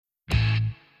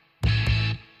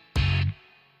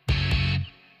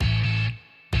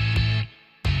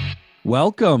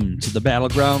Welcome to the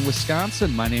Battleground,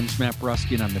 Wisconsin. My name's Matt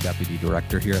Brusky, and I'm the Deputy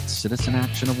Director here at Citizen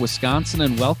Action of Wisconsin.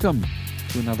 And welcome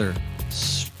to another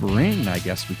spring, I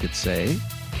guess we could say,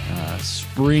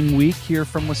 spring week here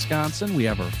from Wisconsin. We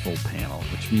have our full panel,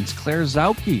 which means Claire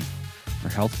Zauke,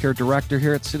 our Healthcare Director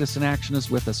here at Citizen Action,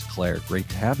 is with us. Claire, great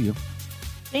to have you.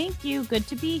 Thank you. Good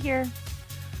to be here.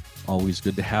 Always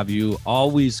good to have you.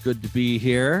 Always good to be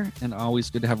here. And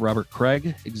always good to have Robert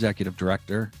Craig, Executive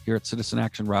Director here at Citizen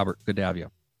Action. Robert, good to have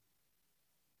you.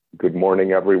 Good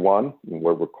morning, everyone.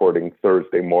 We're recording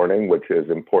Thursday morning, which is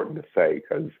important to say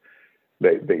because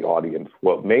the audience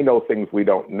may know things we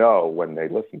don't know when they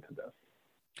listen to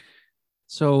this.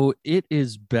 So it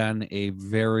has been a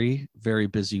very, very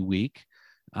busy week.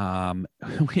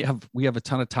 We have a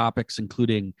ton of topics,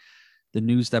 including the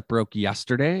news that broke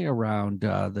yesterday around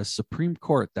the Supreme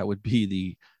Court, that would be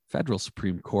the federal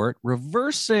Supreme Court,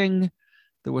 reversing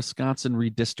the Wisconsin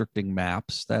redistricting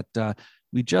maps that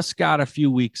we just got a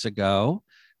few weeks ago.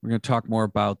 We're going to talk more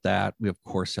about that. We, of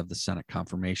course, have the Senate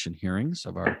confirmation hearings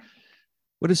of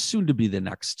what is soon to be the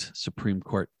next Supreme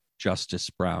Court Justice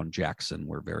Brown Jackson.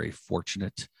 We're very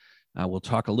fortunate. We'll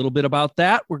talk a little bit about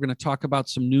that. We're going to talk about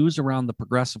some news around the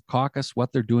Progressive Caucus,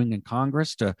 what they're doing in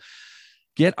Congress to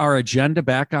get our agenda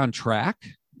back on track,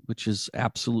 which is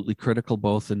absolutely critical,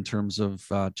 both in terms of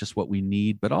just what we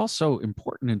need, but also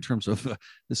important in terms of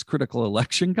this critical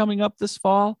election coming up this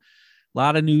fall. A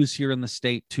lot of news here in the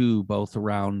state, too, both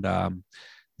around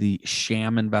the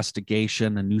sham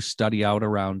investigation, a new study out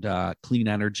around clean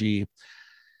energy,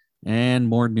 and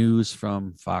more news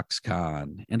from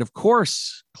Foxconn. And of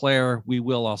course, Claire, we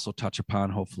will also touch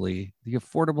upon, hopefully, the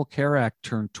Affordable Care Act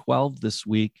turned 12 this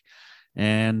week.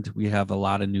 And we have a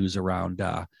lot of news around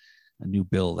a new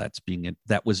bill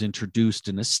that was introduced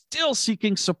and is still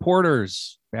seeking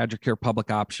supporters. Badger Care Public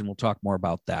Option. We'll talk more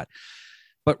about that.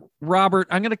 But Robert,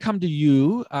 I'm going to come to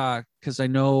you because I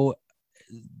know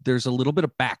there's a little bit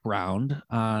of background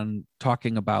on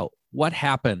talking about what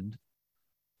happened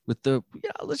with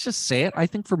let's just say it. I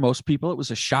think for most people, it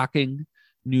was a shocking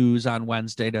news on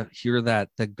Wednesday to hear that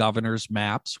the governor's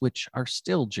maps, which are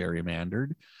still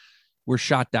gerrymandered, were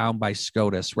shot down by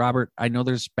SCOTUS. Robert, I know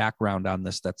there's background on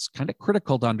this that's kind of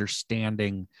critical to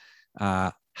understanding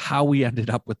how we ended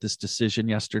up with this decision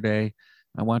yesterday.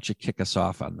 I want you to kick us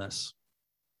off on this.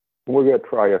 We're going to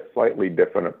try a slightly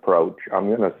different approach. I'm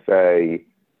going to say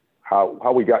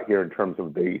how we got here in terms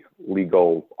of the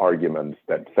legal arguments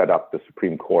that set up the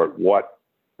Supreme Court, what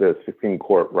the Supreme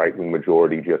Court right-wing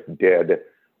majority just did,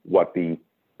 what the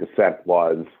dissent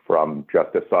was from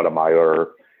Justice Sotomayor,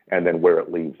 and then where it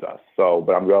leaves us.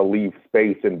 But I'm going to leave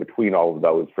space in between all of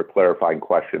those for clarifying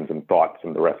questions and thoughts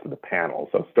from the rest of the panel.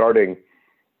 So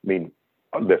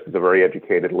this is a very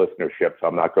educated listenership, so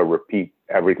I'm not going to repeat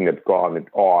everything that's gone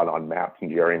on maps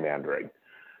and gerrymandering.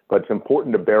 But it's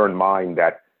important to bear in mind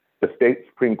that the state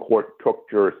Supreme Court took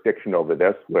jurisdiction over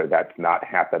this, where that's not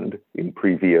happened in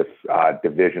previous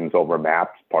divisions over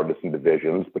maps, partisan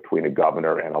divisions between a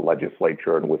governor and a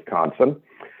legislature in Wisconsin,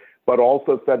 but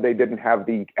also said they didn't have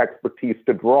the expertise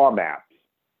to draw maps.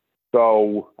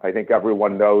 So I think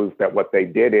everyone knows that what they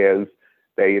did is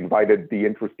they invited the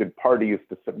interested parties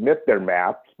to submit their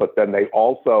maps, but then they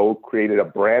also created a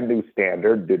brand new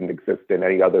standard, didn't exist in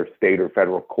any other state or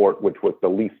federal court, which was the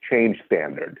least change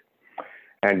standard.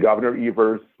 And Governor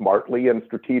Evers smartly and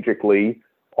strategically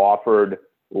offered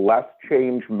less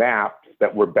change maps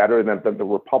that were better than the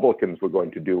Republicans were going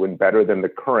to do and better than the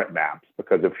current maps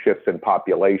because of shifts in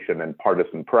population and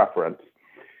partisan preference.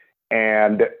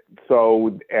 And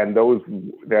then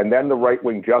the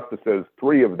right-wing justices,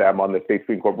 three of them on the state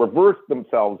Supreme Court, reversed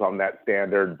themselves on that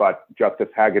standard, but Justice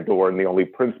Hagedorn, the only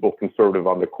principal conservative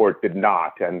on the court, did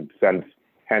not, and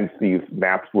hence these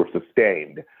maps were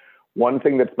sustained. One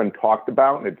thing that's been talked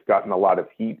about, and it's gotten a lot of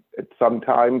heat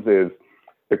sometimes, is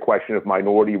the question of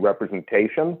minority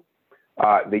representation.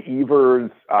 The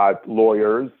Evers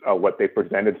lawyers, what they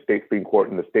presented state Supreme Court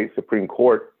and the state Supreme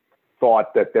Court,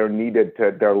 thought that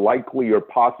there likely or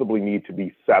possibly need to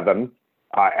be 7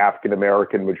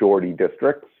 African-American majority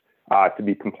districts to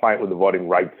be compliant with the Voting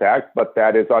Rights Act, but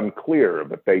that is unclear,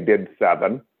 but they did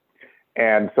 7.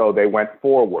 And so they went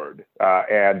forward,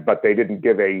 but they didn't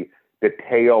give a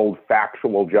detailed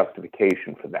factual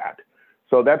justification for that.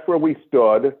 So that's where we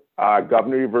stood.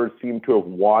 Governor Evers seemed to have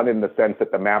won in the sense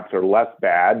that the maps are less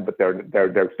bad, but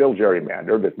they're still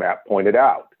gerrymandered, as Matt pointed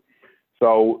out.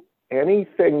 So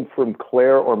anything from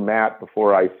Claire or Matt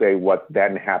before I say what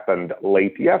then happened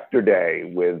late yesterday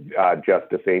with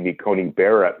Justice Amy Coney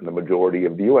Barrett and the majority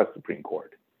of the U.S. Supreme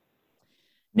Court?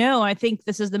 No, I think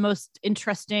this is the most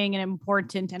interesting and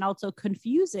important and also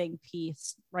confusing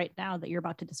piece right now that you're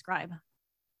about to describe.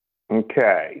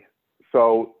 Okay.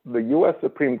 So the U.S.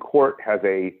 Supreme Court has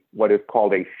what is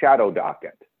called a shadow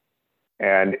docket.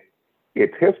 And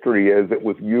its history is it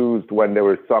was used when there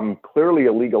was some clearly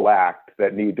illegal act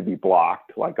that needed to be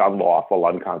blocked, like unlawful,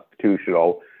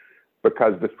 unconstitutional,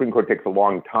 because the Supreme Court takes a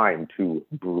long time to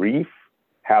brief,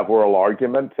 have oral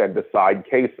arguments, and decide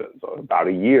cases, about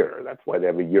a year. That's why they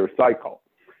have a year cycle.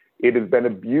 It has been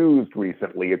abused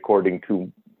recently, according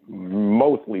to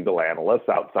most legal analysts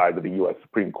outside of the U.S.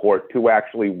 Supreme Court, to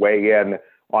actually weigh in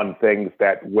on things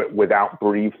that without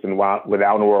briefs and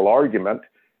without oral argument,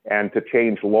 and to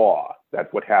change law.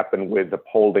 That's what happened with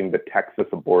upholding the Texas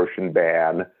abortion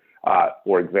ban,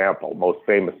 for example, most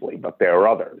famously, but there are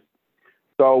others.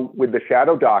 So with the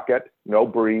shadow docket, no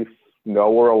briefs,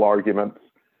 no oral arguments,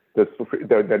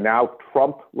 the now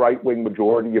Trump right-wing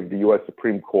majority of the U.S.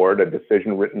 Supreme Court, a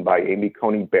decision written by Amy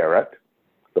Coney Barrett,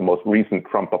 the most recent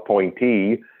Trump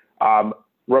appointee,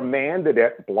 remanded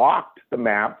it, blocked the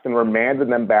maps, and remanded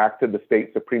them back to the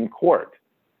state Supreme Court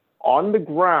on the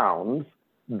grounds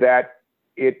that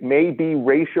it may be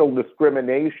racial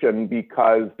discrimination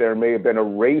because there may have been a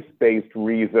race-based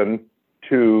reason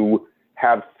to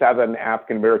have 7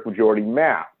 African-American majority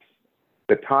maps.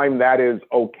 The time that is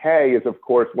okay is, of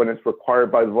course, when it's required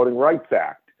by the Voting Rights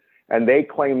Act. And they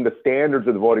claim the standards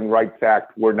of the Voting Rights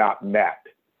Act were not met.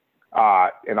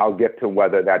 And I'll get to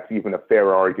whether that's even a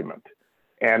fair argument.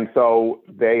 And so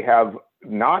they have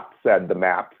not said the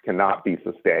maps cannot be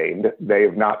sustained. They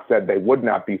have not said they would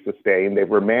not be sustained. They've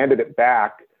remanded it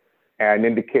back and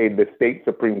indicated the state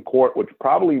Supreme Court, which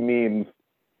probably means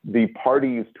the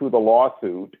parties to the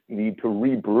lawsuit need to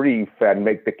rebrief and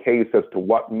make the case as to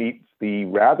what meets the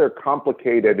rather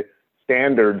complicated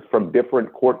standards from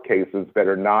different court cases that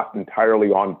are not entirely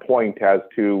on point as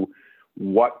to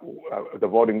what the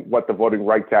Voting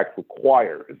Rights Act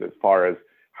requires as far as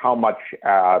how much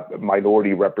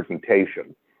minority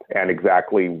representation and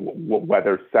exactly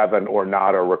whether 7 or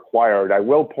not are required. I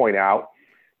will point out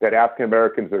that African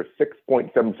Americans are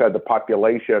 6.7% of the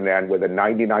population, and with a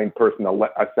 99-person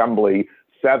assembly,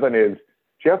 7 is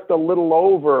just a little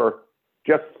over,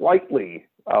 just slightly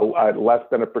less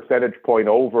than a percentage point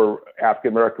over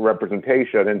African American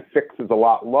representation, and 6 is a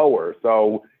lot lower.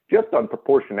 So just on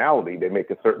proportionality, they make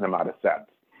a certain amount of sense.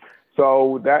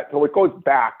 So it goes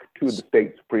back to the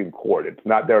state Supreme Court. It's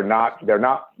not they're not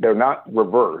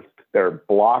reversed. They're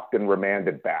blocked and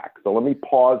remanded back. So let me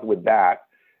pause with that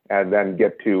and then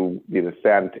get to the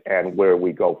dissent and where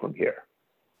we go from here.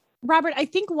 Robert, I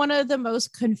think one of the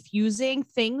most confusing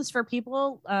things for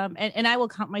people, and I will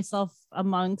count myself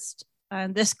amongst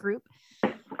this group,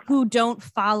 who don't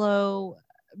follow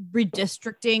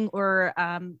redistricting or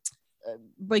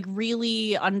like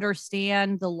really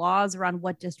understand the laws around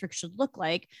what districts should look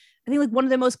like. I think like one of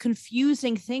the most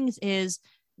confusing things is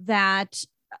that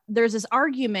there's this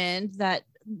argument that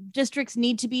districts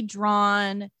need to be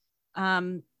drawn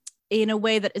in a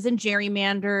way that isn't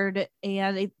gerrymandered,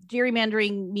 and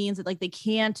gerrymandering means that like they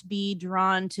can't be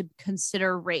drawn to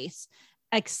consider race,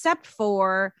 except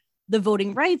for the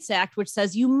Voting Rights Act, which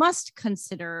says you must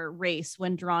consider race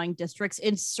when drawing districts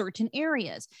in certain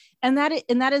areas. And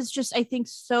that is just, I think,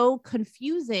 so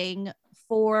confusing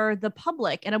for the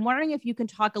public. And I'm wondering if you can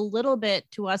talk a little bit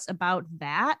to us about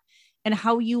that and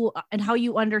how you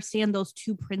understand those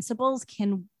two principles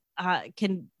can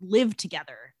live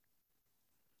together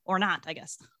or not, I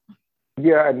guess.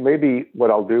 Yeah, and maybe what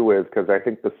I'll do is, because I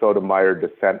think the Sotomayor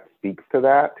dissent speaks to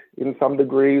that in some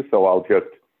degree, so I'll just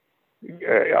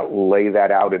lay that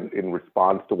out in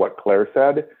response to what Claire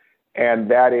said.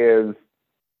 And that is,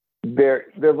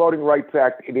 the Voting Rights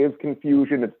Act, it is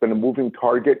confusion. It's been a moving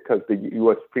target because the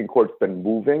U.S. Supreme Court's been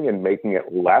moving and making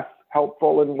it less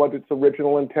helpful in what its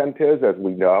original intent is, as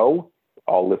we know.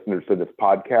 All listeners to this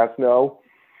podcast know.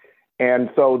 And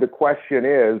so the question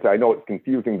is, I know it's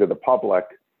confusing to the public,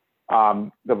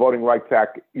 the Voting Rights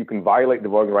Act, you can violate the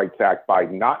Voting Rights Act by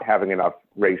not having enough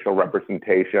racial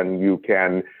representation. You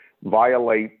can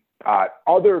violate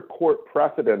other court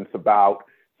precedents about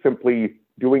simply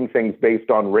doing things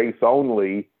based on race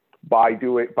only by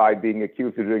being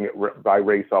accused of doing it by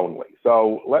race only.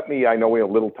 So let me, I know we have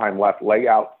a little time left, lay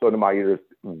out Sotomayor's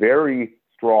very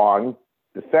strong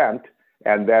dissent,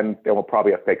 and then we'll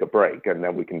probably have to take a break, and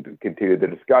then we can continue the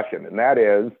discussion. And that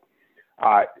is,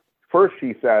 first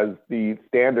she says the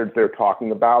standards they're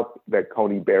talking about, that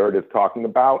Coney Barrett is talking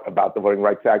about the Voting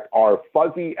Rights Act, are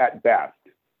fuzzy at best.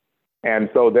 And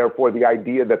so therefore the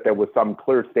idea that there was some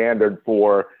clear standard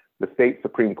for the state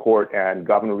Supreme Court and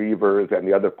Governor Evers and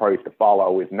the other parties to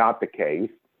follow is not the case.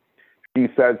 He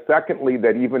says, secondly,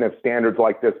 that even if standards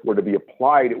like this were to be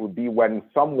applied, it would be when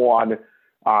someone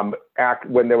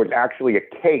when there was actually a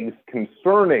case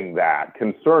concerning a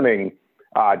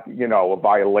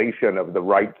violation of the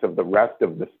rights of the rest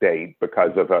of the state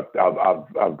because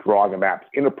of drawing the maps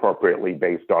inappropriately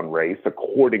based on race,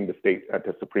 according to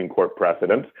Supreme Court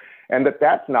precedents, and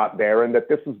that's not there, and that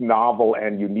this is novel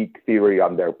and unique theory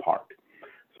on their part.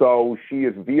 So she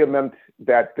is vehement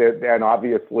and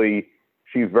obviously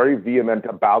she's very vehement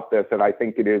about this, and I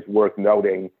think it is worth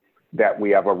noting that we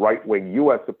have a right-wing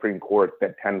U.S. Supreme Court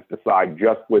that tends to side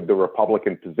just with the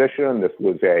Republican position. This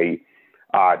was a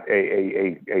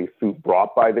suit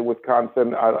brought by the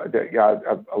Wisconsin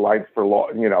Alliance for Law,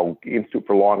 Institute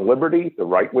for Law and Liberty, the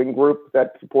right-wing group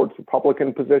that supports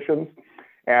Republican positions,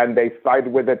 and they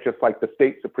sided with it just like the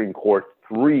state Supreme Court.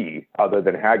 Three, other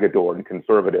than Hagedorn,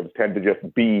 conservatives tend to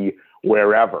just be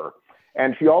wherever.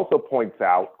 And she also points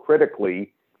out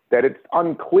critically that it's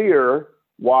unclear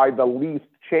why the least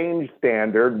change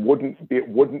standard wouldn't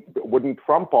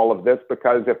trump all of this,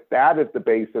 because if that is the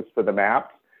basis for the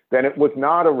maps, then it was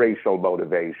not a racial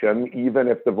motivation, even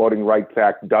if the Voting Rights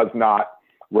Act does not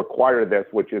require this,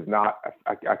 which is not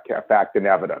a fact and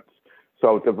evidence.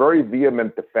 So it's a very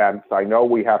vehement defense. I know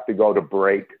we have to go to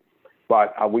break,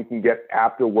 but we can get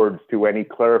afterwards to any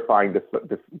clarifying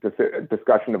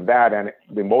discussion of that. And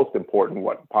the most important,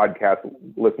 what podcast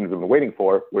listeners have been waiting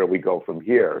for, where we go from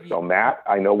here. So Matt,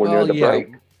 I know we're near the break.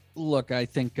 Look, I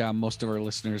think most of our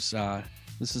listeners,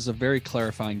 this is a very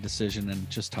clarifying decision and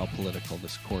just how political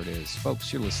this court is.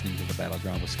 Folks, you're listening to the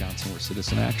Battleground Wisconsin, where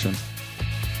Citizen Action.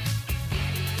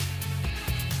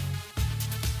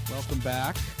 Welcome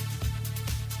back.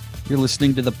 You're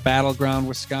listening to the Battleground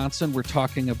Wisconsin. We're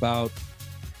talking about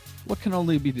what can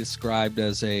only be described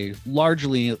as a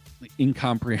largely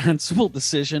incomprehensible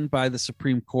decision by the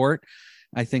Supreme Court.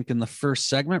 I think in the first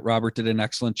segment, Robert did an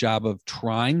excellent job of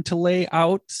trying to lay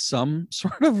out some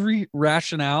sort of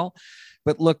rationale.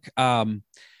 But look,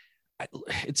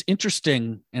 it's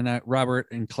interesting, and Robert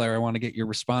and Claire, I want to get your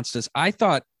response to this. I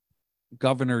thought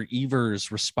Governor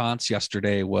Evers' response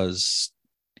yesterday was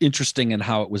interesting in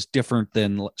how it was different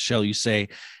than, shall you say,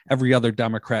 every other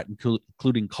Democrat,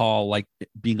 including Call, like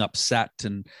being upset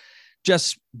and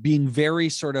just being very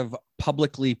sort of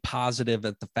publicly positive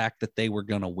at the fact that they were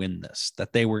going to win this,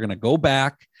 that they were going to go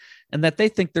back, and that they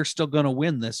think they're still going to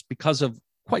win this because of,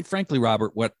 quite frankly,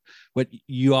 Robert, what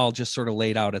you all just sort of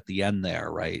laid out at the end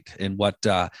there, right? And what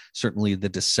certainly the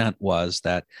dissent was,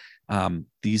 that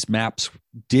these maps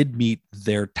did meet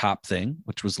their top thing,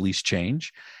 which was least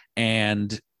change.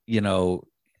 And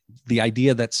the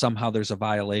idea that somehow there's a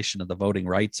violation of the Voting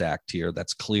Rights Act here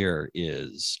that's clear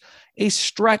is a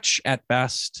stretch at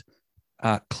best.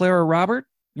 Clara, Robert,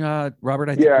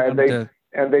 I think.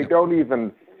 They don't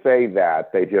even say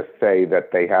that. They just say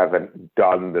that they haven't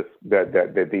done this, that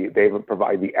they haven't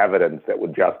provided the evidence that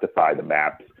would justify the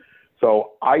maps.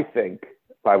 So I think,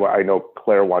 I know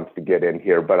Claire wants to get in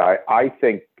here, but I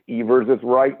think Evers is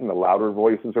right and the louder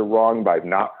voices are wrong. But I've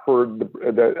not heard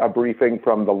a briefing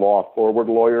from the Law Forward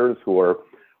lawyers who are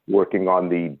working on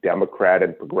the Democrat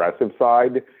and progressive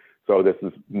side. So this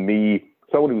is me,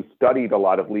 someone who's studied a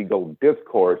lot of legal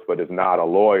discourse but is not a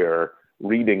lawyer,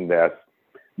 reading this.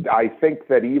 I think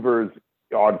that Evers,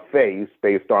 on face,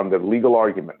 based on the legal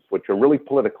arguments, which are really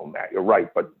political, Matt, you're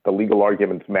right, but the legal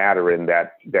arguments matter in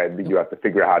that you have to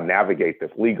figure out how to navigate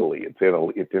this legally.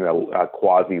 It's in a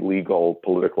quasi-legal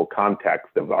political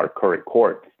context of our current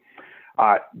courts.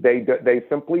 They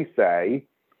simply say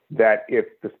that if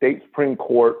the state Supreme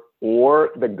Court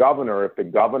or the governor, if the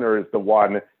governor is the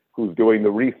one who's doing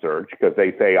the research, because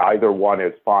they say either one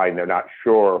is fine, they're not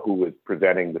sure who is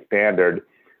presenting the standard,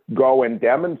 go and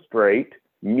demonstrate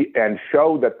and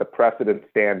show that the precedent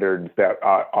standards that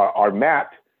are met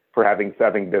for having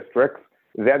 7 districts,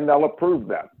 then they'll approve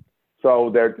them.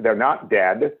 So they're not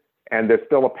dead, and there's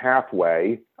still a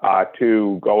pathway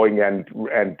to going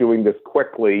and doing this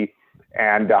quickly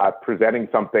and presenting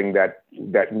something that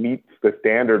meets the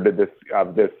standard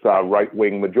of this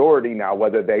right-wing majority. Now,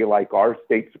 whether they, like our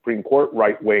state Supreme Court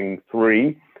right-wing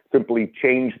 3, simply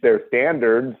change their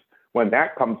standards when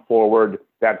that comes forward,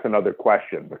 that's another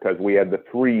question, because we had the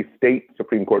 3 state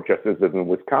Supreme Court justices in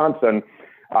Wisconsin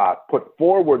put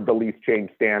forward the least change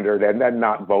standard and then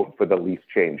not vote for the least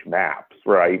change maps,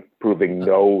 right? Proving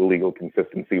no legal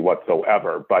consistency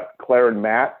whatsoever. But Claire and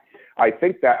Matt, I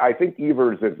think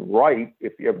Evers is right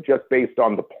if just based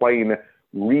on the plain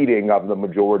reading of the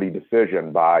majority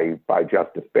decision by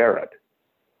Justice Barrett.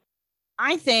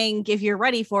 I think if you're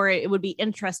ready for it, it would be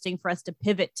interesting for us to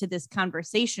pivot to this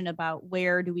conversation about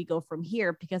where do we go from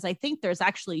here, because I think there's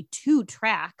actually two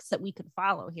tracks that we could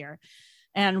follow here.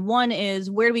 And one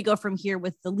is where do we go from here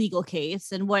with the legal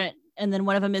case, and then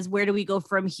one of them is where do we go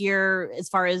from here as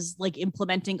far as like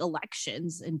implementing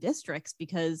elections in districts,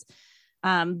 because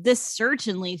this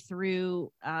certainly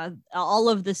threw all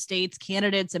of the state's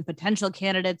candidates and potential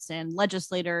candidates and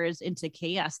legislators into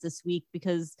chaos this week,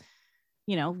 because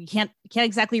you can't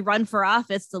exactly run for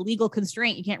office. The legal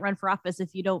constraint, you can't run for office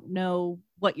if you don't know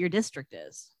what your district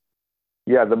is.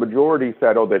 Yeah, the majority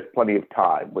said, oh, there's plenty of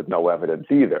time, with no evidence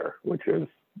either, which is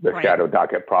the shadow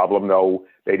docket problem. No,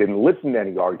 they didn't listen to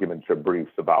any arguments or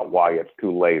briefs about why it's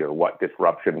too late or what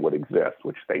disruption would exist,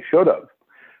 which they should have.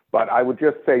 But I would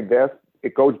just say this,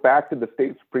 it goes back to the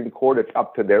state Supreme Court. It's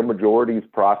up to their majority's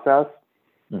process.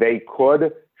 They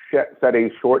could set a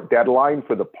short deadline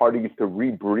for the parties to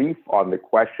rebrief on the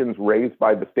questions raised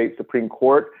by the state Supreme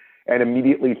Court and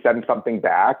immediately send something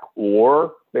back,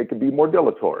 or they could be more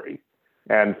dilatory.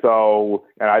 And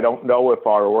I don't know if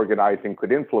our organizing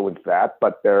could influence that,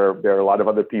 but there are a lot of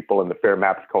other people in the Fair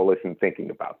Maps Coalition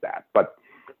thinking about that. But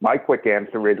my quick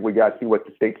answer is we got to see what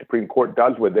the state Supreme Court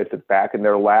does with this. It's back in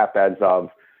their lap as of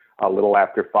a little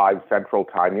after 5 Central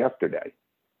Time yesterday.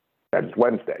 That's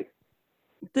Wednesday.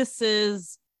 This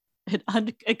is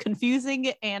a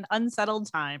confusing and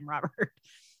unsettled time, Robert.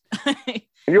 And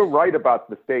you're right about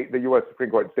the U.S. Supreme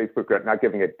Court and state Supreme Court not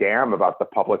giving a damn about the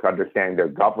public understanding their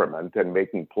government and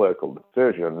making political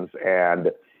decisions. And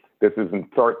this is in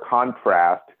stark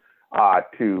contrast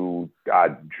to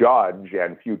Judge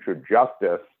and future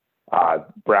Justice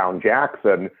Brown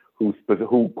Jackson, who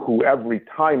every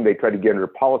time they tried to get into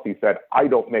policy said, I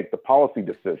don't make the policy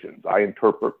decisions. I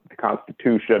interpret the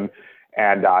Constitution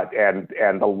and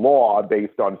the law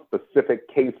based on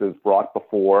specific cases brought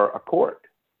before a court.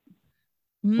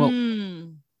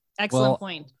 Excellent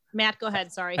point. Matt, go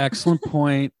ahead. Sorry. Excellent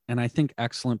point. And I think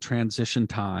excellent transition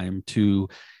time to,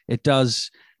 it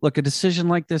does look, a decision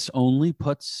like this only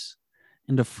puts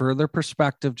into further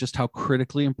perspective just how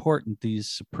critically important these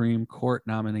Supreme Court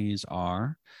nominees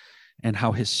are and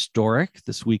how historic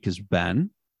this week has been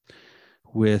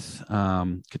with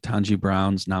Ketanji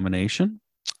Brown's nomination.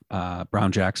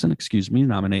 Brown Jackson,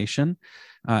 nomination,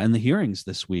 and the hearings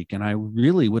this week. And I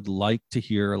really would like to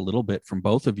hear a little bit from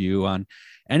both of you on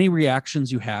any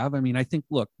reactions you have. I mean, I think,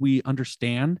 look, we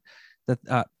understand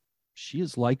that she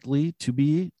is likely to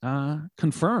be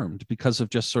confirmed because of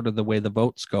just sort of the way the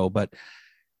votes go. But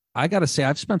I got to say,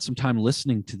 I've spent some time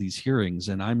listening to these hearings,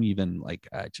 and I'm even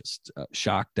just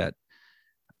shocked at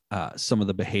some of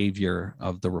the behavior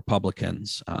of the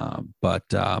Republicans, but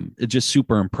just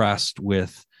super impressed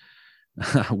with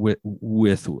who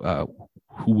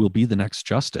will be the next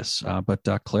justice. But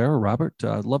Claire or Robert,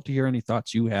 I'd love to hear any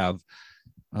thoughts you have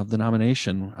of the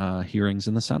nomination hearings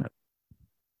in the Senate.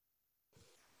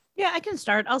 Yeah, I can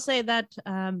start. I'll say that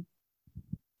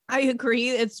I agree.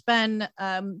 It's been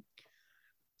kind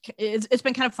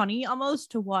of funny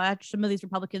almost to watch some of these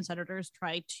Republican senators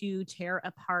try to tear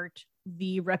apart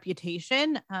the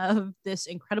reputation of this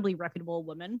incredibly reputable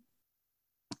woman.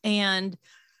 And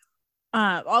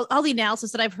all the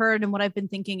analysis that I've heard and what I've been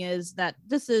thinking is that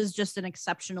this is just an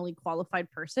exceptionally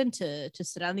qualified person to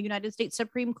sit on the United States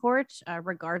Supreme Court,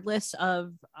 regardless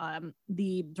of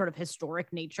the sort of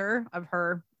historic nature of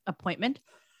her appointment.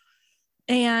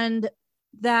 And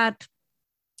that,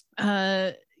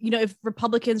 if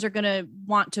Republicans are going to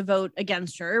want to vote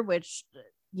against her, which,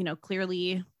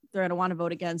 clearly they're going to want to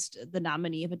vote against the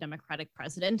nominee of a Democratic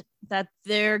president, that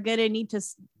they're going to need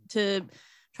to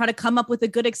try to come up with a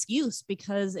good excuse,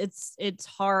 because it's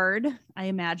hard, I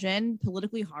imagine,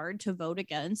 politically hard to vote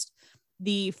against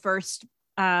the first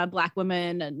Black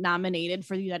woman nominated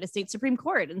for the United States Supreme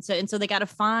Court. And so they got to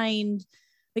find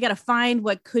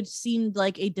what could seem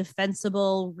like a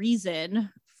defensible reason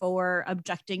for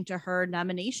objecting to her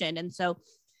nomination. And so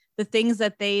the things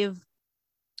that they've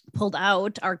pulled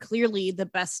out are clearly the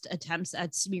best attempts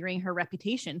at smearing her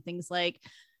reputation. Things like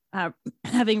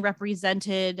having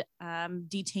represented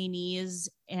detainees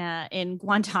in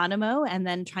Guantanamo, and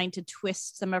then trying to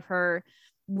twist some of her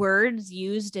words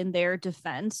used in their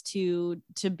defense to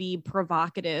be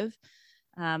provocative.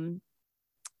 I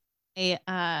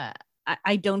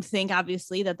don't think,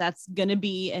 obviously, that's going to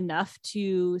be enough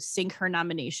to sink her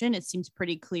nomination. It seems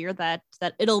pretty clear that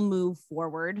it'll move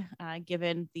forward,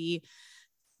 given the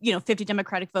 50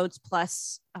 Democratic votes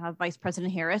plus Vice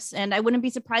President Harris. And I wouldn't be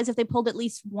surprised if they pulled at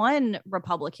least one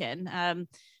Republican.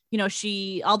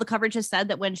 all the coverage has said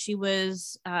that when she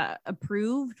was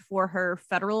approved for her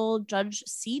federal judge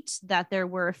seat, that there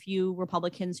were a few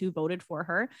Republicans who voted for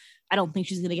her. I don't think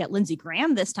she's going to get Lindsey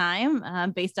Graham this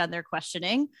time based on their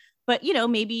questioning, but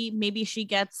maybe she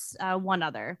gets one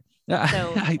other.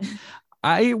 So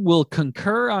I will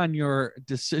concur on your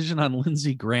decision on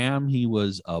Lindsey Graham. He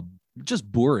was just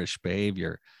boorish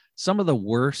behavior, some of the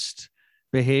worst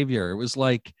behavior. It was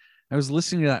like, I was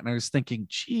listening to that and I was thinking,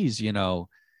 geez,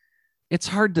 it's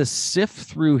hard to sift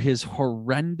through his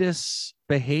horrendous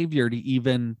behavior to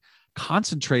even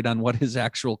concentrate on what his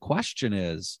actual question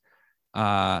is.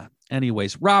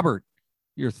 Anyways, Robert,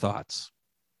 your thoughts?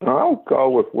 I'll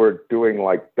go if we're doing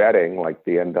like betting, like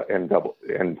the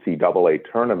NCAA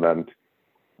tournament.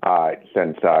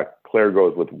 Since Claire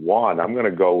goes with one, I'm going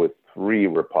to go with 3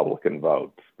 Republican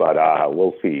votes, but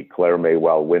we'll see. Claire may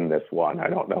well win this one. I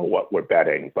don't know what we're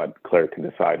betting, but Claire can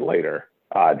decide later.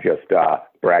 Just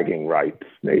bragging rights,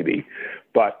 maybe.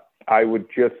 But I would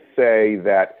just say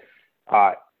that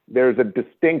there's a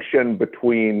distinction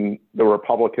between the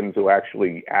Republicans who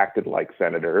actually acted like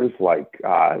senators, like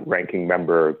ranking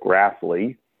member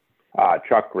Grassley,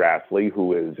 Chuck Grassley,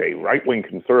 who is a right-wing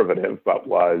conservative, but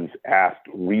was asked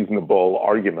reasonable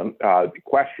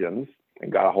questions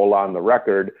and got a whole lot on the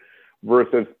record,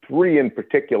 versus 3 in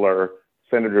particular,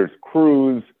 Senators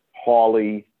Cruz,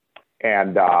 Hawley,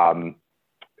 and the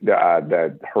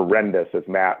horrendous, as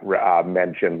Matt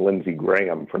mentioned, Lindsey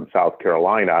Graham from South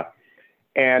Carolina.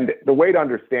 And the way to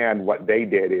understand what they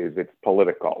did is it's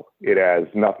political. It has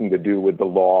nothing to do with the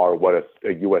law or what a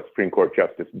U.S. Supreme Court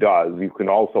justice does. You can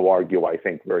also argue, I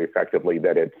think, very effectively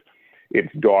that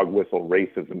it's dog whistle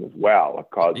racism as well,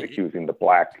 because accusing the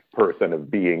black person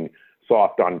of being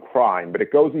soft on crime. But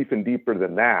it goes even deeper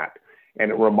than that.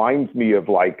 And it reminds me of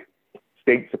like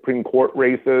state Supreme Court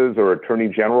races or attorney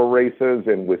general races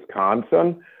in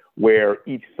Wisconsin, where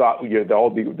each side,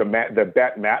 the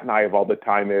bet Matt and I have all the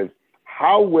time is,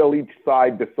 how will each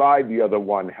side decide the other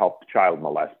one helped child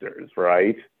molesters,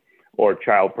 right? Or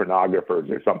child pornographers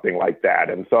or something like that.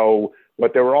 And so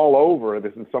what they were all over,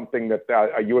 this is something that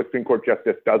a U.S. Supreme Court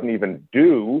justice doesn't even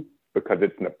do because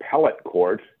it's an appellate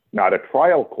court, not a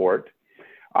trial court,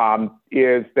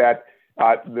 is that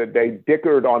they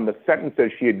dickered on the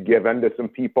sentences she had given to some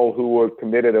people who were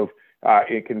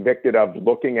convicted of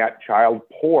looking at child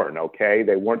porn. Okay,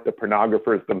 they weren't the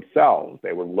pornographers themselves.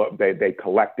 They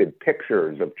collected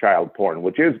pictures of child porn,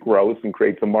 which is gross and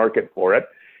creates a market for it,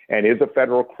 and is a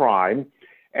federal crime.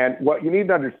 And what you need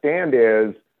to understand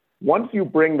is, once you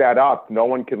bring that up, no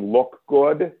one can look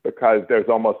good because there's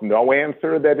almost no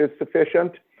answer that is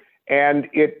sufficient, and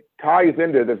it ties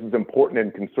into, this is important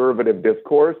in conservative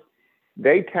discourse,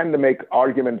 they tend to make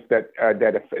arguments that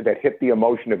hit the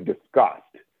emotion of disgust.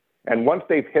 And once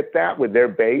they've hit that with their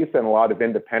base and a lot of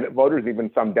independent voters, even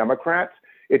some Democrats,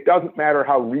 it doesn't matter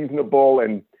how reasonable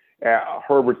and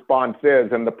her response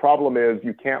is. And the problem is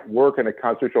you can't work in a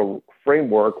constitutional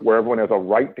framework where everyone has a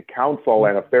right to counsel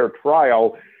and a fair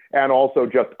trial, and also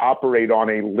just operate on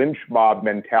a lynch mob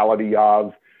mentality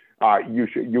of you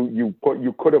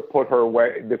could have put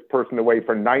this person away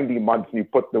for 90 months and you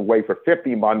put them away for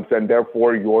 50 months, and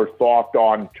therefore you're soft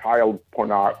on child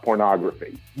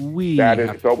pornography.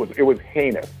 It was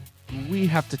heinous. We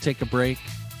have to take a break.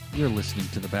 You're listening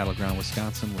to the Battleground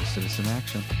Wisconsin with Citizen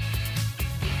Action.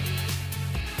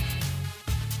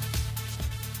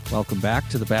 Welcome back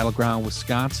to the Battleground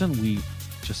Wisconsin. We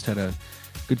just had a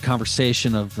good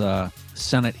conversation of the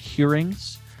Senate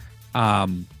hearings.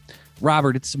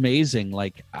 Robert, it's amazing.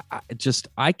 Like,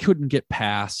 I couldn't get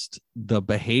past the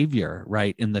behavior,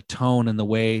 right? In the tone and the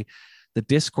way the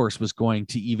discourse was going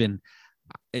to even,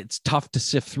 it's tough to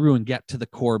sift through and get to the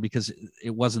core because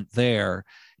it wasn't there.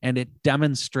 And it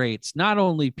demonstrates not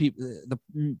only the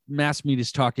mass media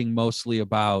is talking mostly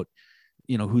about,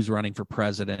 who's running for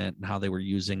president and how they were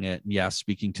using it. And yes,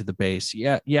 speaking to the base.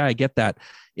 Yeah, I get that.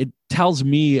 It tells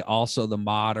me also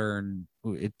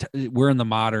we're in the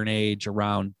modern age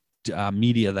around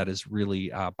media that is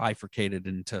really bifurcated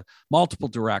into multiple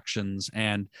directions,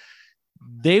 and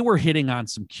they were hitting on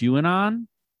some QAnon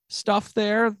stuff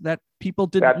there that people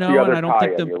didn't know, and I don't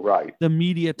think the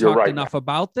media talked enough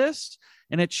about this,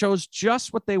 and it shows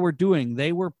just what they were doing.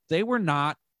 They were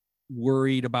not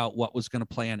worried about what was going to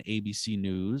play on ABC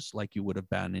News like you would have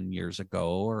been in years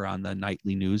ago or on the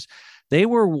nightly news. They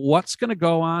were what's going to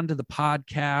go on to the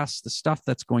podcast, the stuff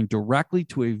that's going directly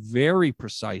to a very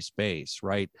precise base,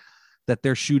 right? That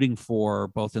they're shooting for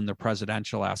both in their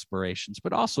presidential aspirations,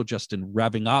 but also just in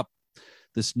revving up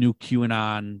this new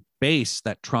QAnon base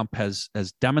that Trump has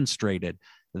demonstrated.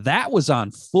 That was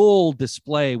on full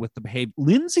display with the behavior.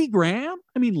 Lindsey Graham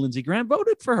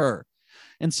voted for her.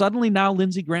 And suddenly now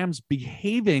Lindsey Graham's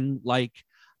behaving like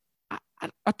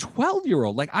a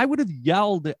 12-year-old. Like, I would have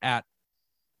yelled at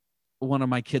one of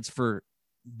my kids for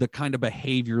the kind of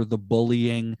behavior, the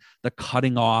bullying, the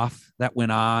cutting off that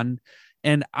went on.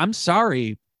 And I'm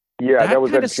sorry. Yeah, that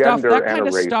was a gender that and kind a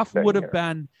of race stuff thing would have here.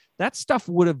 been, that stuff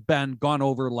would have been gone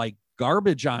over like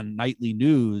garbage on nightly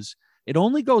news. It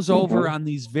only goes over on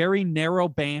these very narrow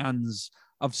bands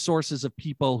of sources of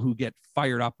people who get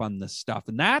fired up on this stuff.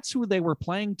 And that's who they were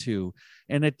playing to.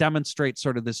 And it demonstrates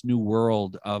sort of this new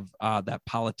world of that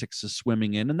politics is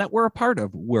swimming in and that we're a part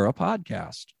of. We're a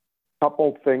podcast.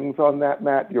 Couple things on that,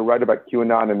 Matt. You're right about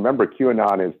QAnon. And remember,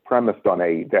 QAnon is premised on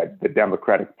that the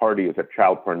Democratic Party is a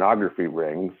child pornography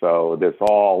ring. So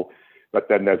but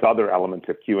then there's other elements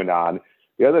of QAnon.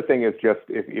 The other thing is just,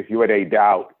 if you had a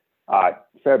doubt,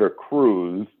 Senator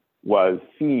Cruz was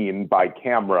seen by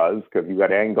cameras, because you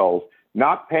got angles,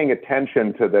 not paying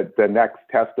attention to the next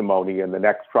testimony and the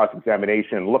next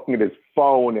cross-examination, looking at his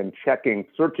phone and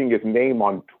searching his name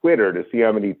on Twitter to see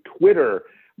how many Twitter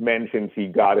mentions he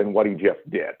got and what he just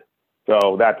did.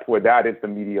 So that is the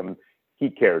medium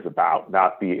he cares about,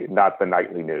 not the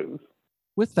nightly news.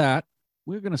 With that,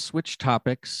 we're going to switch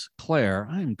topics. Claire,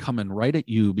 I'm coming right at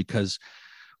you because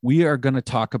we are going to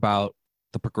talk about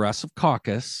the Progressive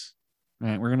Caucus.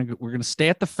 Right, we're gonna stay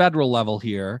at the federal level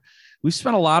here. We've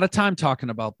spent a lot of time talking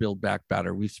about Build Back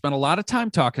Better. We've spent a lot of time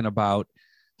talking about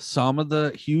some of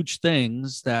the huge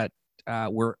things that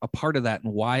were a part of that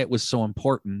and why it was so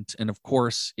important. And of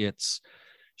course, it's,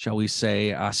 shall we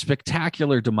say, a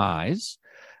spectacular demise.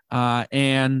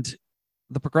 And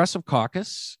the Progressive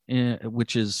Caucus,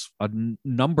 which is a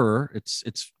number,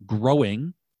 it's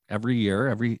growing every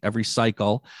year, every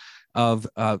cycle of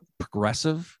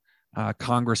progressive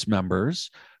Congress members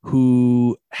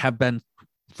who have been,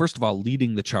 first of all,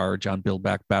 leading the charge on Build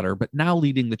Back Better, but now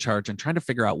leading the charge and trying to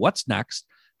figure out what's next.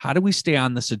 How do we stay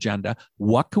on this agenda?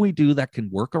 What can we do that can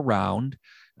work around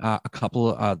a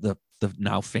couple of the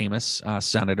now famous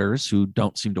senators who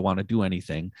don't seem to want to do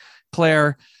anything?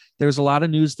 Claire, there's a lot of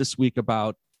news this week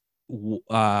about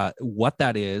what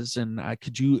that is. And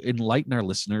could you enlighten our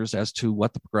listeners as to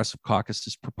what the Progressive Caucus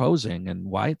is proposing and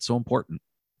why it's so important?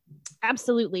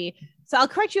 Absolutely. So I'll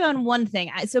correct you on one thing.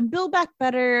 So Build Back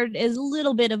Better is a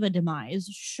little bit of a demise.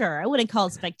 Sure. I wouldn't call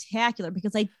it spectacular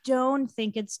because I don't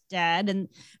think it's dead. And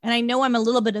I know I'm a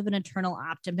little bit of an eternal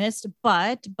optimist,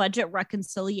 but budget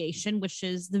reconciliation, which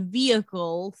is the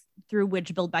vehicle through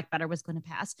which Build Back Better was going to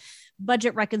pass,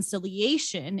 budget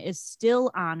reconciliation is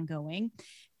still ongoing.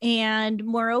 And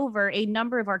moreover, a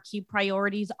number of our key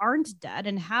priorities aren't dead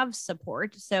and have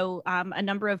support. So a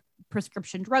number of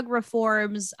prescription drug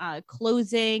reforms,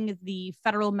 closing the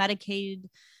federal Medicaid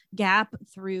gap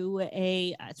through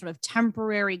a sort of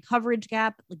temporary coverage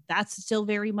gap, like that's still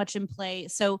very much in play.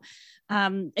 So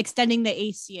extending the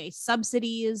ACA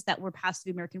subsidies that were passed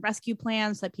through the American Rescue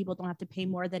Plan so that people don't have to pay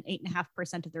more than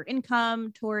 8.5% of their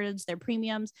income towards their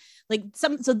premiums.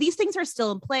 So these things are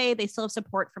still in play. They still have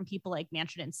support from people like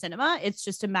Manchin and Sinema. It's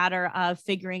just a matter of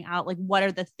figuring out like what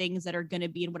are the things that are going to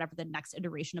be in whatever the next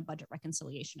iteration of budget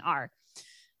reconciliation are.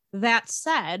 That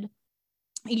said,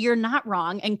 you're not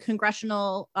wrong. And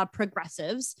congressional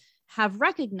progressives have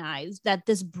recognized that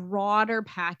this broader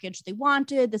package they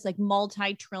wanted, this like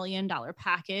multi-trillion-dollar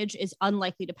package, is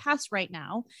unlikely to pass right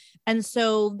now. And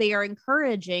so they are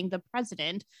encouraging the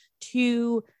president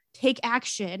to take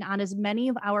action on as many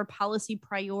of our policy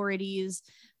priorities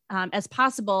as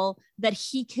possible that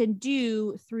he can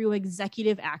do through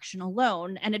executive action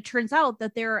alone. And it turns out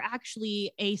that there are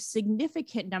actually a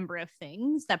significant number of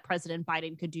things that President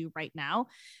Biden could do right now,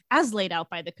 as laid out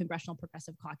by the Congressional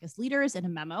Progressive Caucus leaders in a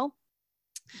memo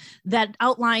that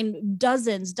outline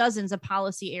dozens of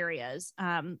policy areas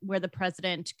where the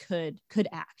president could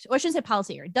act. Or I shouldn't say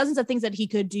policy area, dozens of things that he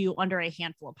could do under a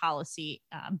handful of policy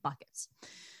buckets.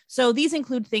 So these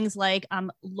include things like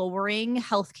lowering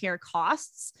healthcare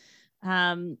costs,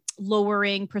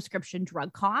 lowering prescription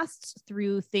drug costs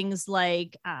through things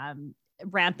like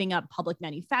ramping up public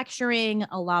manufacturing,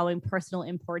 allowing personal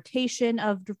importation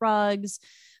of drugs,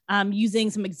 using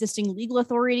some existing legal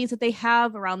authorities that they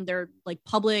have around their like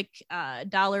public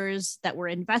dollars that were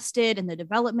invested in the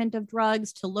development of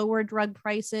drugs to lower drug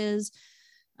prices,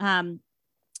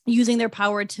 using their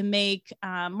power to make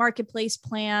marketplace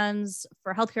plans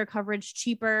for healthcare coverage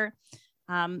cheaper,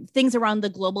 things around the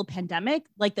global pandemic,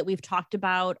 like that we've talked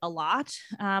about a lot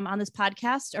on this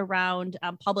podcast around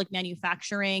public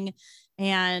manufacturing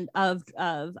and of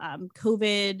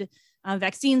COVID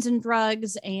vaccines and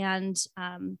drugs, and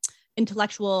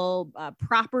intellectual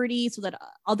property so that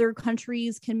other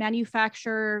countries can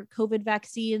manufacture COVID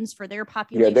vaccines for their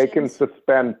populations. Yeah, they can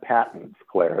suspend patents,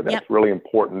 Claire. That's really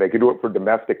important. They could do it for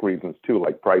domestic reasons too,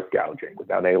 like price gouging,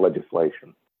 without any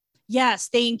legislation. Yes,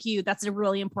 thank you. That's a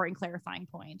really important clarifying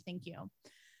point. Thank you.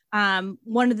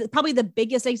 One of probably the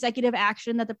biggest executive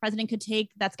action that the president could take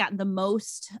that's gotten the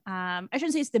most, I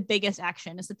shouldn't say it's the biggest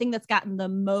action, it's the thing that's gotten the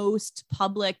most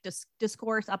public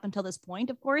discourse up until this point,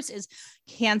 of course, is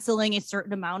canceling a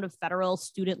certain amount of federal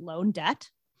student loan debt.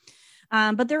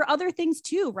 But there are other things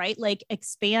too, right? Like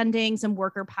expanding some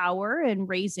worker power and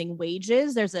raising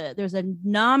wages. There's a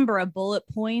number of bullet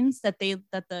points that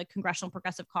the Congressional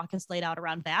Progressive Caucus laid out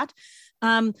around that.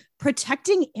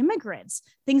 Protecting immigrants,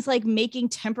 things like making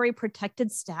temporary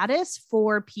protected status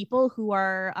for people who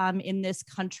are in this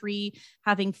country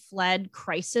having fled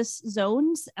crisis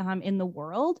zones in the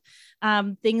world.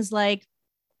 Things like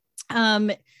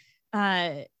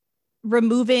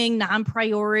removing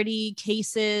non-priority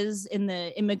cases in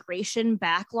the immigration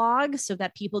backlog so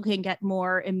that people can get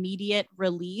more immediate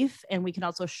relief, and we can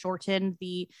also shorten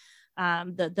the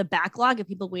backlog of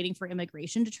people waiting for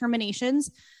immigration determinations.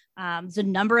 There's a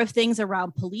number of things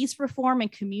around police reform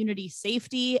and community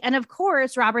safety, and of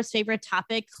course, Robert's favorite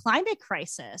topic, climate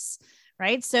crisis,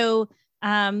 right? So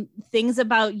things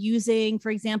about using, for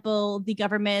example, the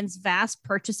government's vast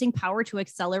purchasing power to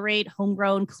accelerate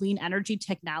homegrown clean energy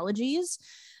technologies.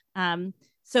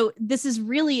 So this is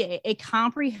really a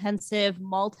comprehensive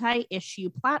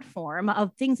multi-issue platform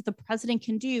of things that the president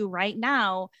can do right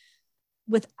now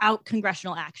without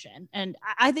congressional action. And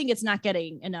I think it's not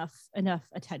getting enough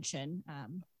attention.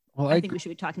 Well, I think we should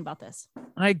be talking about this.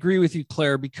 I agree with you,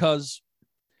 Claire, because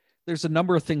there's a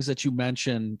number of things that you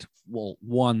mentioned. Well,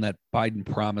 one, that Biden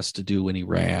promised to do when he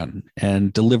ran,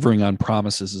 and delivering on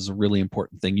promises is a really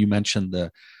important thing. You mentioned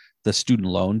the student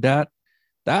loan debt.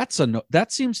 That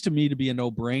seems to me to be a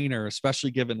no-brainer,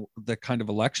 especially given the kind of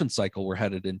election cycle we're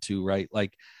headed into, right?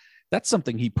 Like, that's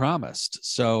something he promised.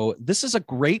 So this is a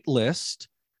great list.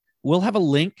 We'll have a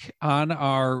link on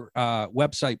our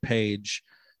website page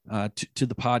to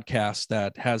the podcast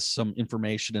that has some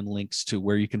information and links to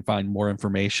where you can find more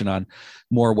information on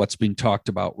more what's being talked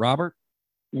about. Robert?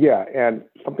 Yeah, and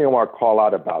something I want to call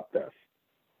out about this.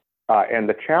 And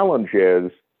the challenge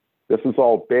is, this is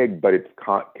all big, but it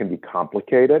can be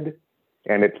complicated,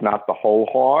 and it's not the whole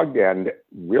hog. And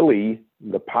really,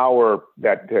 the power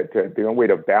the only way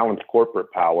to balance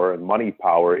corporate power and money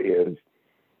power is,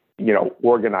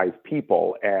 organized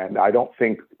people. And I don't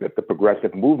think that the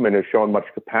progressive movement has shown much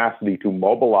capacity to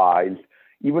mobilize,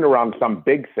 even around some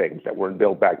big things that were in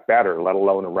Build Back Better, let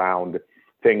alone around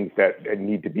things that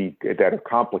are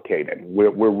complicated.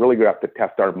 We're really going to have to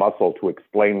test our muscle to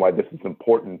explain why this is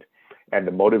important and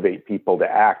to motivate people to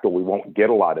act, or we won't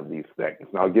get a lot of these things.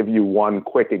 And I'll give you one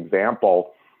quick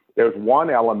example. There's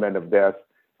one element of this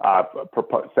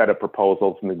set of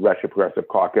proposals from the Congressional Progressive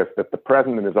Caucus that the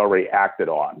president has already acted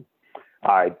on.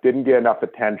 It didn't get enough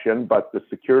attention, but the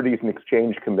Securities and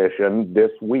Exchange Commission this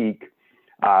week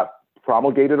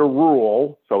promulgated a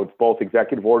rule, so it's both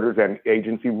executive orders and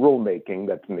agency rulemaking,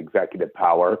 that's an executive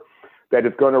power, that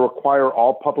is going to require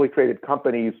all publicly traded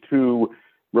companies to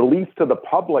release to the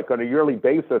public on a yearly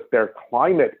basis their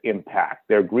climate impact,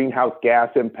 their greenhouse gas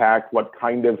impact,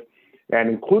 and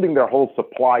including their whole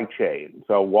supply chain.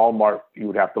 So Walmart, you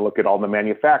would have to look at all the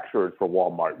manufacturers for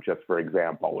Walmart, just for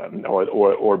example,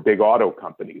 or big auto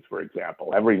companies, for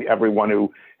example, everyone who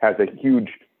has a huge,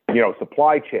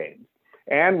 supply chain,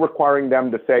 and requiring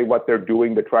them to say what they're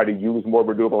doing to try to use more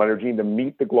renewable energy to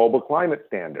meet the global climate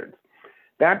standards.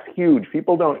 That's huge.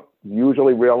 People don't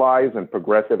usually realize, and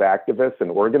progressive activists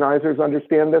and organizers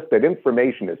understand this, that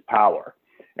information is power.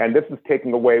 And this is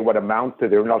taking away what amounts to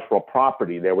their intellectual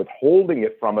property. They're withholding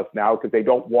it from us now because they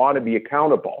don't want to be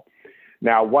accountable.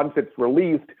 Now, once it's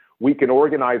released, we can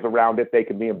organize around it. They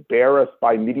can be embarrassed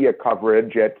by media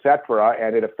coverage, et cetera,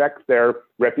 and it affects their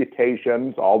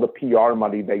reputations, all the PR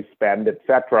money they spend, et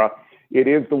cetera. It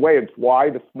is the way. It's why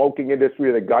the smoking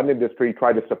industry or the gun industry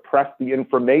try to suppress the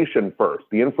information first.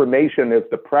 The information is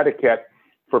the predicate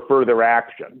for further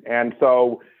action. And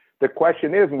so the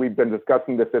question is, and we've been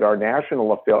discussing this at our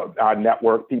national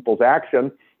network, People's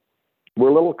Action, we're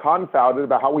a little confounded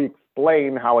about how we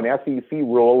explain how an SEC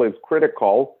rule is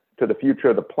critical to the future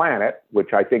of the planet,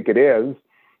 which I think it is,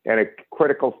 and a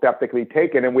critical step that can be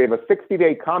taken. And we have a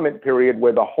 60-day comment period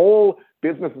where the whole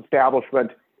business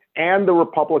establishment and the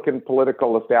Republican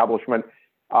political establishment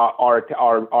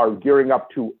are gearing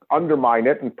up to undermine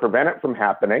it and prevent it from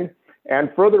happening. And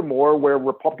furthermore, where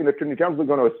Republican attorney generals are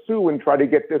going to sue and try to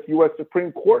get this U.S.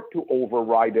 Supreme Court to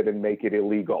override it and make it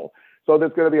illegal. So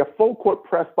there's going to be a full court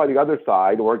press by the other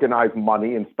side, organized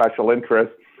money and special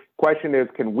interests. Question is,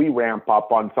 can we ramp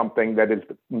up on something that is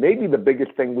maybe the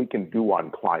biggest thing we can do on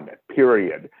climate,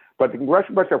 period? But the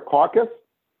Congressional Budget Caucus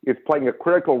is playing a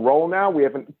critical role now. We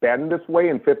haven't been this way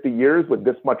in 50 years with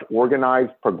this much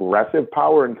organized progressive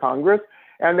power in Congress.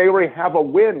 And they already have a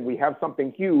win. We have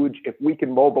something huge if we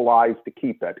can mobilize to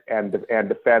keep it and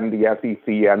defend the SEC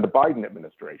and the Biden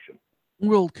administration.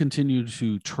 We'll continue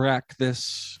to track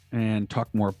this and talk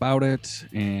more about it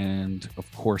and,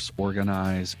 of course,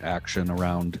 organize action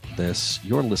around this.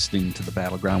 You're listening to the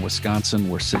Battleground Wisconsin.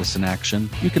 We're Citizen Action.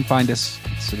 You can find us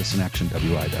at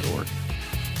citizenactionwi.org.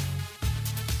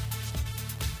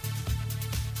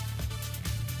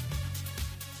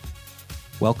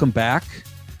 Welcome back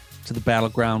to the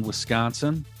Battleground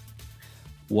Wisconsin.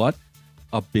 What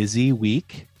a busy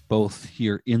week, both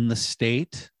here in the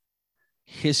state.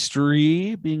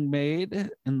 History being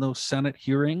made in those Senate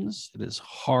hearings. It is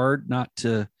hard not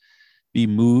to be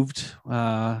moved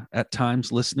at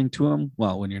times listening to them.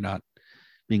 Well, when you're not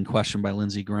being questioned by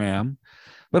Lindsey Graham,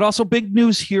 but also big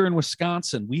news here in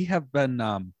Wisconsin. We have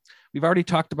been, we've already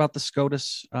talked about the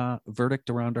SCOTUS verdict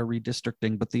around our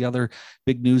redistricting, but the other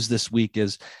big news this week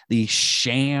is the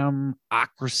sham-ocracy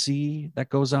that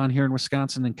goes on here in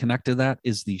Wisconsin, and connected to that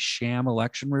is the sham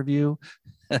election review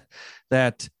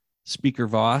that Speaker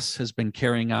Vos has been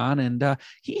carrying on. And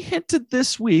he hinted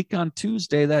this week on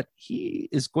Tuesday that he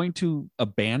is going to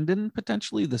abandon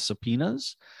potentially the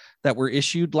subpoenas that were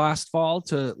issued last fall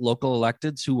to local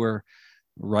electeds who were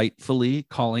rightfully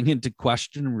calling into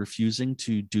question and refusing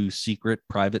to do secret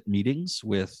private meetings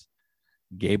with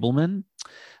Gableman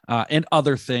and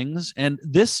other things. And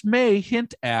this may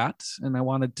hint at, and I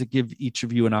wanted to give each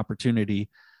of you an opportunity,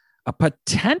 a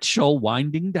potential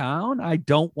winding down. I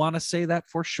don't want to say that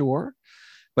for sure,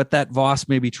 but that Vos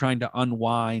may be trying to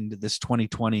unwind this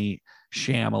 2020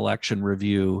 sham election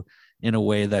review in a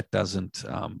way that doesn't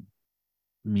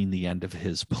mean the end of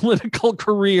his political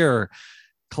career.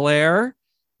 Claire,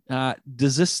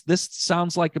 does this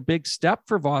sounds like a big step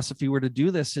for Vos if he were to do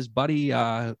this? His buddy,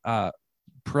 former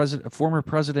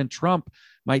President Trump,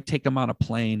 might take him on a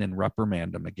plane and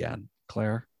reprimand him again.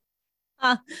 Claire?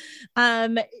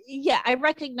 Yeah, I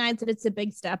recognize that it's a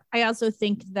big step. I also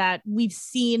think that we've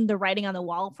seen the writing on the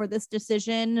wall for this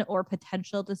decision or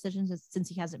potential decisions since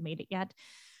he hasn't made it yet,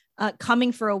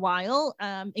 coming for a while,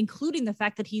 including the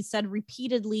fact that he said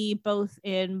repeatedly, both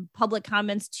in public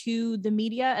comments to the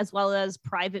media as well as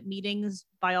private meetings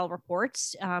by all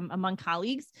reports among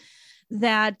colleagues,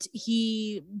 that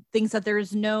he thinks that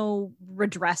there's no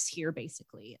redress here,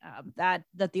 basically, that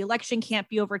the election can't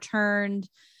be overturned,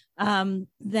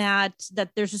 that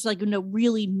there's just like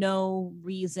really no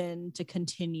reason to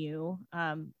continue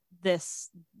this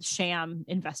sham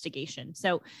investigation.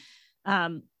 So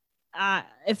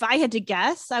if I had to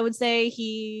guess, I would say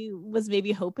he was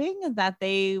maybe hoping that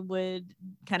they would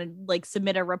kind of like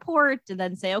submit a report and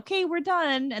then say, okay, we're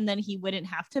done. And then he wouldn't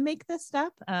have to make this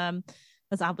step.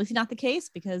 That's obviously not the case,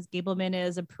 because Gableman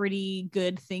is a pretty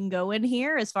good thing going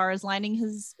here as far as lining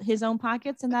his own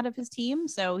pockets and that of his team.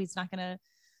 So he's not going to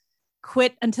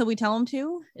quit until we tell him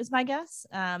to, is my guess.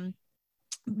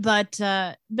 But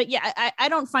yeah, I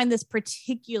don't find this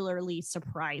particularly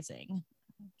surprising.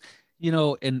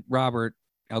 And Robert,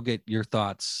 I'll get your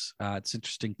thoughts. It's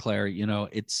interesting, Claire.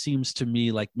 It seems to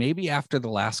me like maybe after the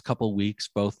last couple of weeks,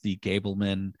 both the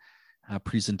Gableman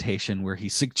presentation where he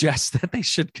suggests that they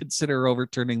should consider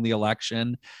overturning the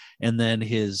election, and then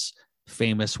his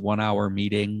famous 1-hour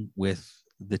meeting with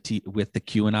the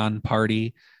QAnon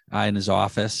party in his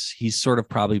office, he's sort of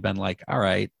probably been like, all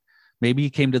right, maybe he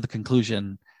came to the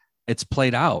conclusion it's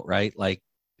played out, right? Like,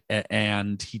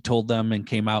 and he told them and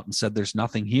came out and said, there's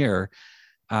nothing here.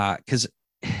 Cause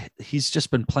he's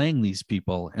just been playing these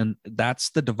people. And that's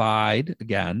the divide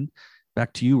again,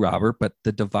 back to you, Robert, but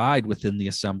the divide within the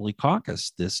Assembly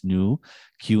caucus, this new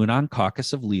QAnon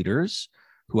caucus of leaders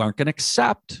who aren't going to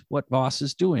accept what Vos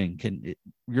is doing.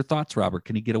 Your thoughts, Robert?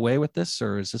 Can he get away with this,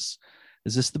 or is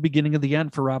this the beginning of the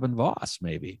end for Robin Vos?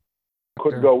 Maybe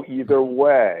could go either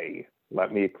way.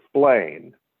 Let me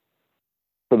explain.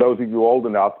 For those of you old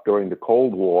enough, during the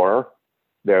Cold War,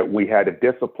 that we had a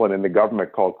discipline in the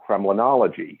government called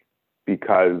Kremlinology,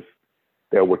 because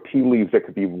there were tea leaves that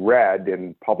could be read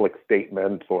in public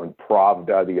statements or in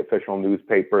Pravda, the official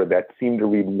newspaper, that seemed to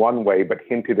read one way but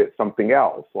hinted at something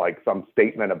else, like some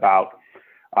statement about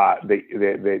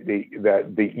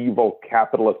the evil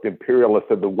capitalist imperialists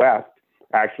of the West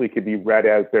actually could be read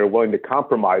as they're willing to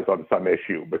compromise on some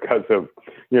issue because of,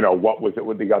 what was it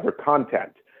with the other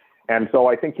content. And so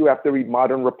I think you have to read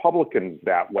modern Republicans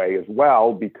that way as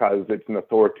well, because it's an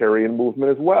authoritarian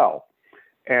movement as well.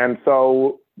 And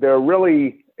so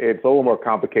it's a little more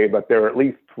complicated, but there are at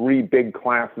least three big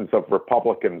classes of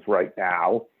Republicans right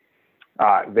now.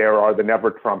 There are the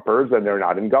never Trumpers, and they're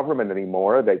not in government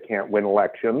anymore. They can't win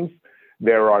elections.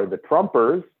 There are the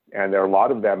Trumpers, and there are a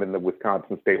lot of them in the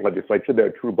Wisconsin state legislature.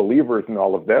 They're true believers in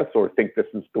all of this, or think this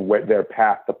is their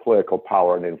path to political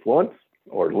power and influence,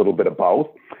 or a little bit of both.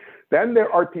 Then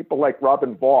there are people like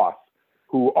Robin Vos,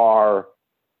 who are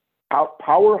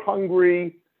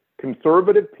power-hungry,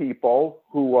 conservative people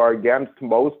who are against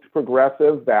most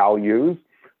progressive values,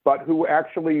 but who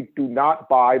actually do not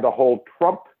buy the whole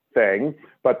Trump thing,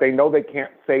 but they know they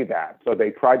can't say that. So they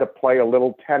try to play a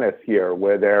little tennis here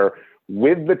where they're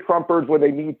with the Trumpers where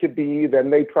they need to be,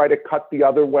 then they try to cut the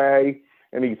other way.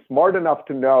 And he's smart enough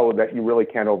to know that you really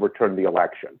can't overturn the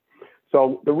election.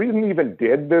 So the reason he even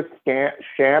did this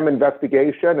sham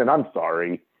investigation, and I'm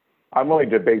sorry, I'm willing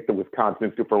to debate the Wisconsin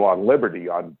Institute for Law and Liberty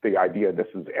on the idea this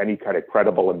is any kind of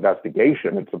credible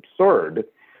investigation. It's absurd.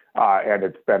 And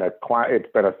it's been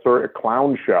a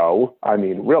clown show. I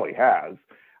mean, it really has.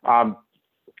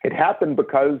 It happened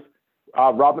because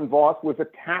Robin Vos was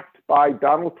attacked by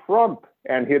Donald Trump,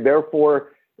 and therefore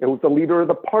it was the leader of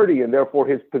the party, and therefore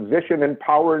his position and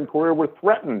power and career were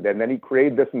threatened. And then he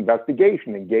created this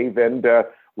investigation and gave in to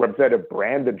Representative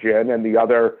Brandigan and the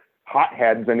other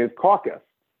hotheads in his caucus.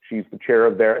 She's the chair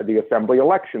of the Assembly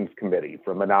Elections Committee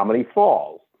from Menominee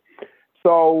Falls.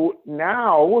 So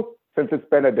now, since it's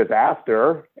been a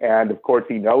disaster, and of course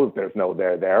he knows there's no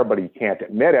there, but he can't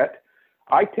admit it,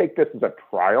 I take this as a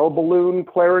trial balloon,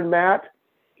 Claire and Matt.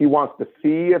 He wants to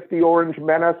see if the Orange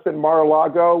Menace in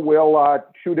Mar-a-Lago will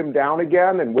shoot him down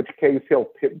again, in which case he'll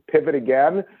pivot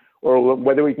again, or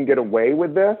whether we can get away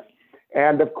with this.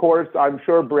 And of course, I'm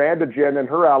sure Brandigan and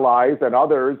her allies and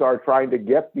others are trying to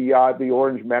get the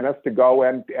Orange Menace to go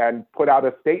and put out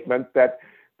a statement that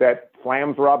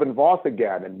slams Robin Vos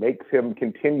again and makes him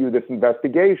continue this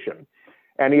investigation.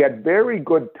 And he had very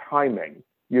good timing.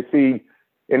 You see,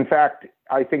 in fact,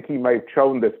 I think he might have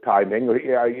chosen this timing.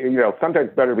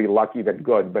 Sometimes better be lucky than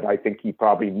good, but I think he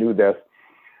probably knew this.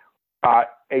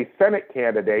 A Senate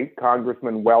candidate,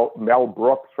 Congressman Mel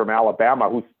Brooks from Alabama,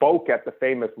 who spoke at the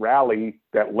famous rally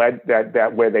that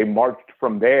where they marched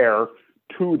from there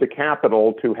to the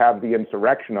Capitol to have the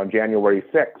insurrection on January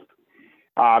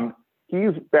 6th.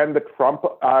 He's been the Trump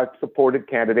supported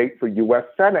candidate for U.S.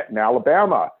 Senate in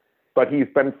Alabama, but he's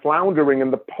been floundering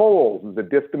in the polls as a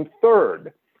distant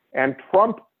third. And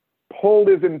Trump pulled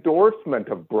his endorsement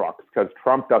of Brooks because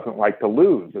Trump doesn't like to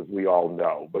lose, as we all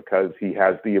know, because he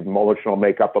has the emotional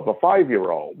makeup of a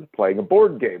 5-year-old playing a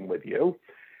board game with you.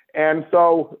 And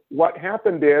so what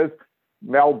happened is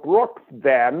Mel Brooks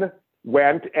then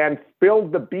went and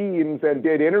spilled the beans and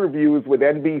did interviews with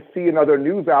NBC and other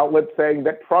news outlets saying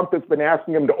that Trump has been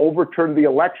asking him to overturn the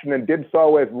election and did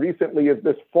so as recently as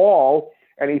this fall.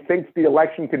 And he thinks the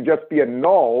election can just be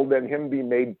annulled and him be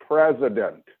made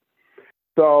president.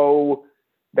 So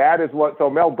so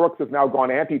Mel Brooks has now gone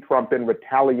anti-Trump in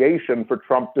retaliation for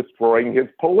Trump destroying his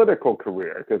political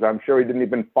career, because I'm sure he didn't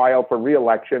even file for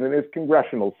re-election in his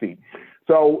congressional seat.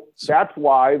 So that's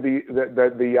why the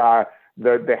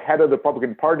head of the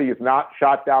Republican Party has not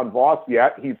shot down Vos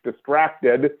yet. He's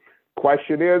distracted.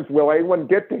 Question is, will anyone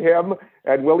get to him,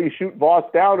 and will he shoot Vos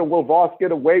down, and will Vos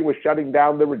get away with shutting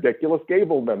down the ridiculous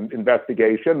Gableman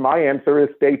investigation? My answer is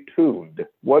stay tuned.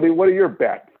 What are your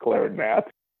bets, Claire and Matt?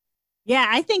 Yeah,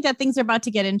 I think that things are about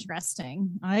to get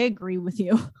interesting. I agree with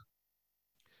you.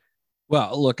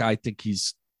 Well, look, I think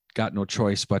he's got no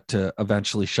choice but to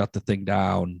eventually shut the thing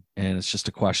down, and it's just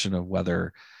a question of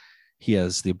whether he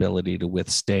has the ability to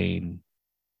withstand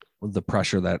the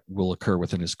pressure that will occur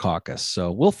within his caucus.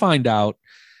 So we'll find out.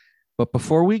 But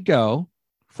before we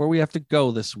have to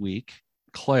go this week,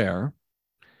 Claire,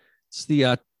 it's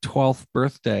the 12th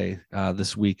birthday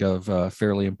this week of a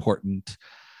fairly important,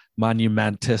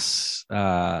 monumentous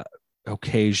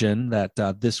occasion that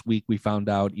this week we found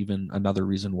out even another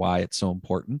reason why it's so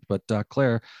important. But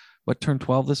Claire, what turned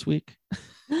 12 this week?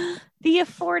 The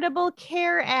Affordable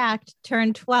Care Act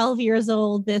turned 12 years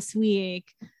old this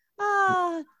week.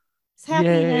 It's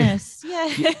happiness.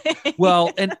 Yay.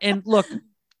 Well, and look,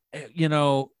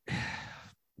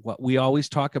 what we always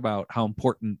talk about how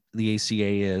important the ACA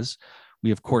is. We,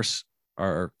 of course,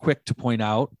 are quick to point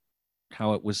out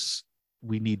how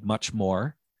we need much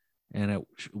more, and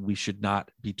we should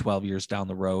not be 12 years down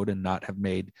the road and not have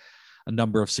made a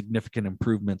number of significant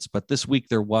improvements. But this week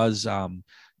there was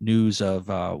news of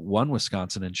one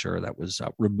Wisconsin insurer that was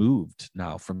removed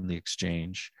now from the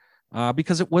exchange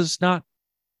because it was not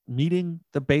meeting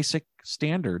the basic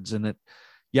standards. And it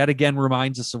yet again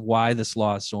reminds us of why this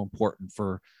law is so important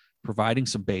for providing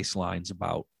some baselines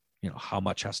about, how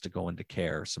much has to go into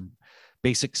care, some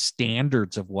basic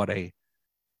standards of what a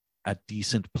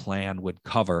decent plan would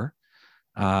cover.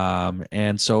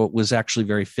 And so it was actually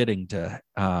very fitting to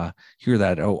hear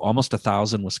that almost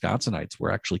 1,000 Wisconsinites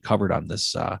were actually covered on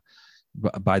this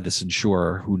by this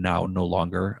insurer, who now no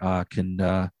longer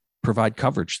can provide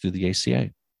coverage through the ACA.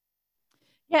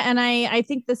 Yeah, and I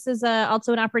think this is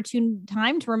also an opportune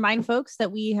time to remind folks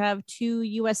that we have 2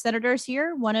 U.S. senators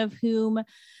here, one of whom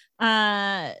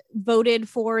voted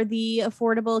for the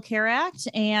Affordable Care Act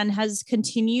and has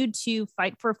continued to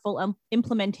fight for full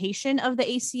implementation of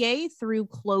the ACA through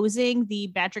closing the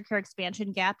Badger Care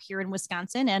expansion gap here in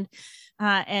Wisconsin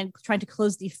and trying to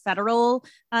close the federal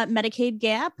Medicaid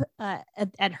gap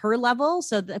at her level.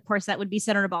 So of course that would be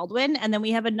Senator Baldwin. And then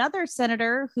we have another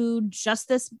senator who just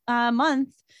this month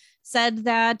said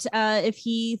that if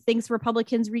he thinks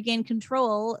Republicans regain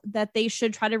control, that they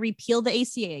should try to repeal the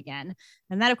ACA again.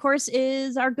 And that, of course,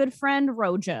 is our good friend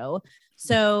Rojo.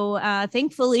 So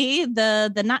thankfully,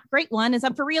 the not great one is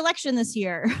up for re-election this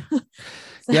year.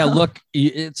 Yeah, look,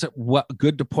 it's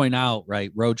good to point out,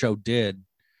 right? Rojo did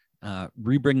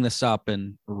rebring this up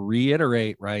and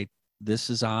reiterate, right? This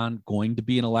is going to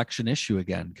be an election issue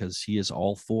again, because he is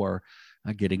all for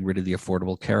getting rid of the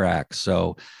Affordable Care Act.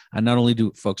 So not only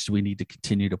do we need to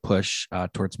continue to push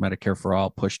towards Medicare for all,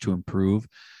 push to improve.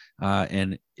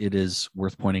 And it is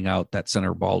worth pointing out that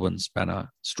Senator Baldwin's been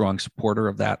a strong supporter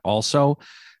of that also.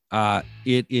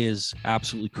 It is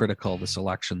absolutely critical, this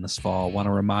election this fall. I want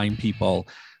to remind people,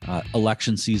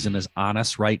 election season is on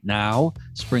us right now.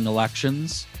 Spring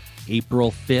elections,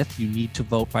 April 5th. You need to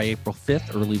vote by April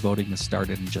 5th. Early voting has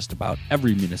started in just about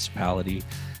every municipality.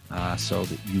 So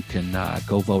that you can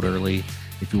go vote early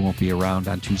if you won't be around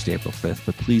on Tuesday, April 5th.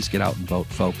 But please get out and vote,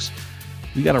 folks.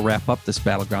 We got to wrap up this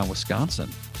Battleground Wisconsin.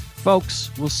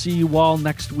 Folks, we'll see you all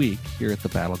next week here at the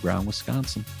Battleground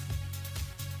Wisconsin.